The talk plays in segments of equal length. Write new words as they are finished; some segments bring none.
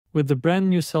With the brand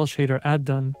new Cell Shader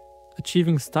Addon,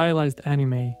 achieving stylized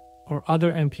anime or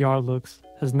other NPR looks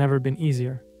has never been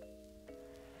easier.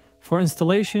 For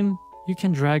installation, you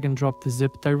can drag and drop the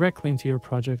zip directly into your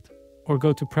project, or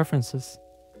go to Preferences,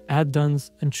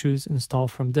 Addons, and choose Install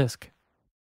from Disk.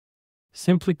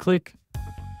 Simply click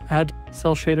Add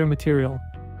Cell Shader Material.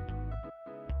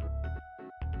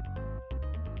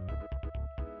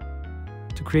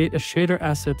 To create a shader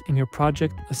asset in your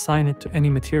project, assign it to any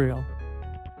material.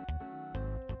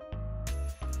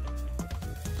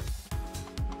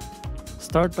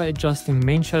 Start by adjusting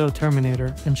main shadow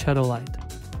Terminator and shadow light.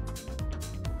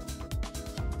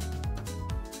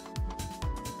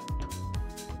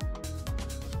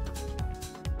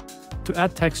 To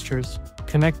add textures,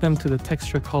 connect them to the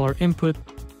texture color input.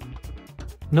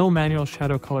 No manual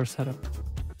shadow color setup.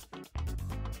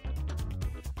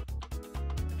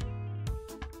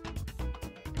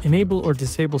 Enable or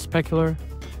disable specular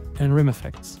and rim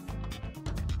effects.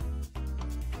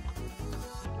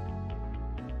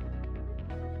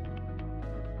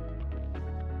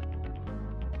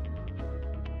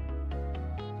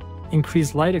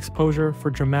 Increase light exposure for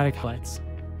dramatic highlights.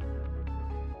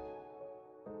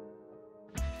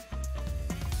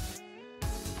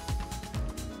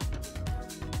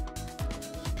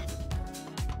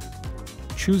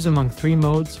 Choose among 3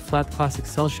 modes: flat classic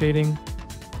cell shading,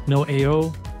 no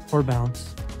AO, or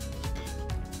bounce.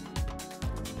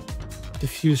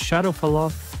 Diffuse shadow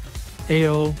falloff,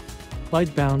 AO,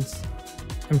 light bounce,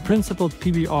 and principled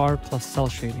PBR plus cell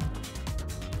shading.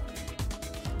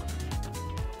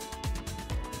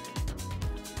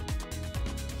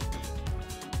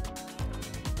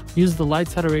 Use the light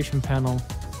saturation panel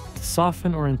to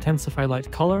soften or intensify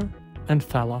light color and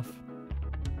falloff.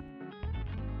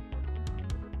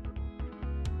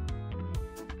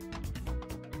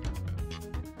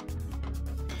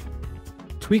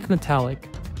 Tweak metallic,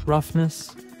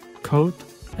 roughness, coat,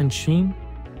 and sheen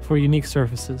for unique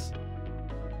surfaces.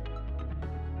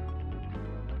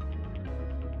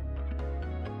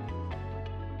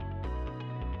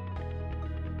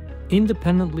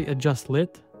 Independently adjust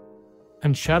lit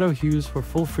and shadow hues for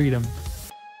full freedom.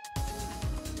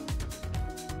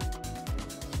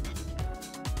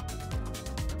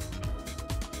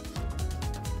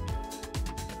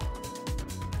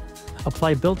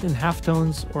 Apply built-in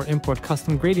halftones or import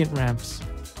custom gradient ramps.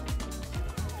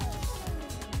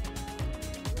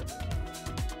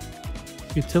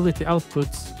 Utility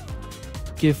outputs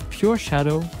give pure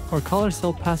shadow or color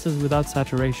cell passes without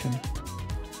saturation.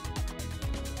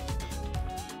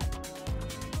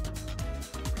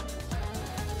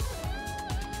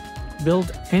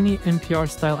 Build any NPR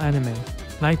style anime,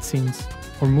 night scenes,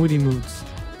 or moody moods.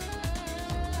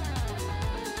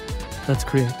 Let's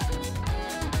create.